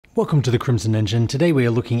Welcome to the Crimson Engine. Today we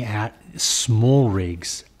are looking at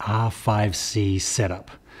SmallRig's R5C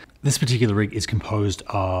setup. This particular rig is composed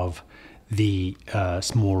of the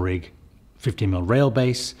SmallRig 15mm rail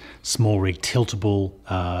base, SmallRig tiltable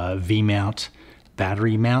V-mount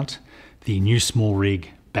battery mount, the new SmallRig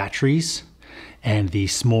batteries, and the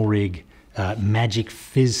SmallRig Magic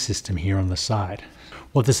Fizz system here on the side.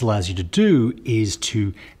 What this allows you to do is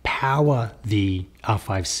to power the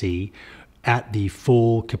R5C at the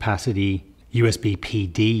full capacity USB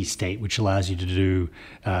PD state, which allows you to do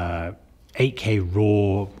 8K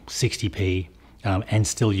RAW 60p and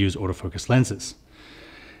still use autofocus lenses.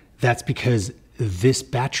 That's because this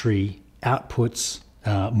battery outputs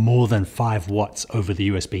more than 5 watts over the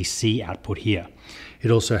USB-C output here. It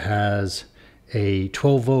also has a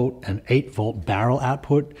 12 volt and 8 volt barrel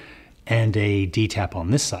output and a D-tap on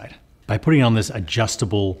this side. By putting on this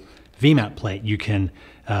adjustable V-mount plate, you can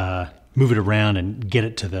move it around and get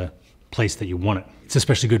it to the place that you want it. It's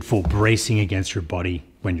especially good for bracing against your body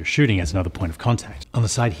when you're shooting as another point of contact. On the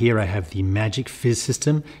side here, I have the Magic Fizz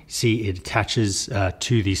system. You see it attaches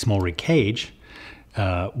to the SmallRig cage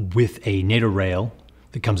with a NATO rail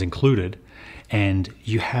that comes included. And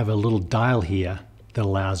you have a little dial here that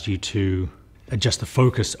allows you to adjust the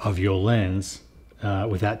focus of your lens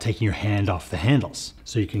without taking your hand off the handles.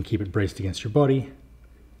 So you can keep it braced against your body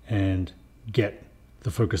and get the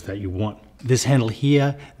focus that you want. This handle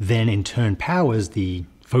here then in turn powers the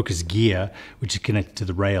focus gear, which is connected to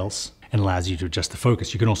the rails and allows you to adjust the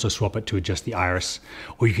focus. You can also swap it to adjust the iris,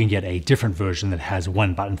 or you can get a different version that has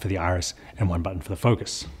one button for the iris and one button for the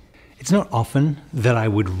focus. It's not often that I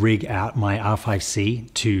would rig out my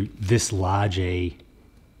R5C to this large a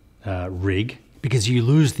rig, because you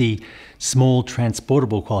lose the small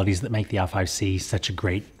transportable qualities that make the R5C such a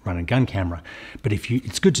great run and gun camera. But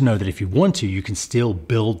it's good to know that if you want to, you can still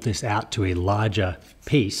build this out to a larger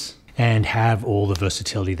piece and have all the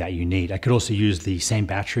versatility that you need. I could also use the same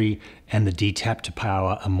battery and the D-tap to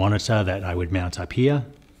power a monitor that I would mount up here.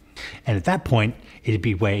 And at that point, it'd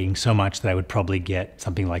be weighing so much that I would probably get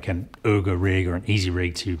something like an Ergo rig or an Easy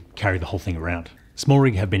rig to carry the whole thing around.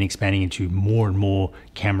 SmallRig have been expanding into more and more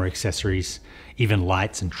camera accessories, even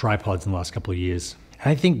lights and tripods in the last couple of years.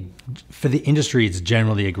 And I think for the industry, it's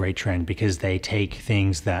generally a great trend because they take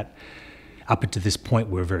things that up to this point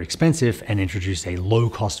were very expensive and introduce a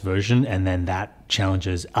low-cost version, and then that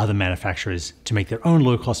challenges other manufacturers to make their own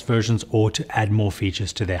low-cost versions or to add more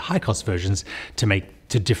features to their high-cost versions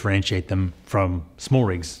to differentiate them from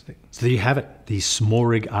SmallRigs. So there you have it, the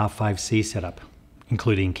SmallRig R5C setup,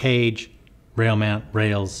 including cage, rail mount,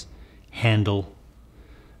 rails, handle,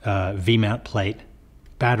 V-mount plate,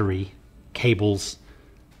 battery, cables,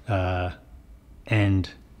 and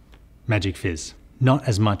Magic Fizz. Not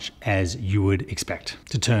as much as you would expect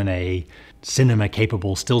to turn a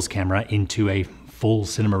cinema-capable stills camera into a full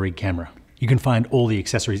cinema rig camera. You can find all the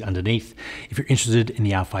accessories underneath. If you're interested in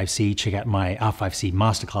the R5C, check out my R5C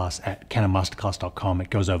masterclass at canonmasterclass.com. It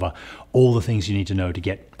goes over all the things you need to know to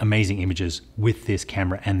get amazing images with this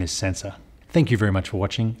camera and this sensor. Thank you very much for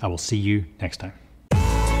watching. I will see you next time.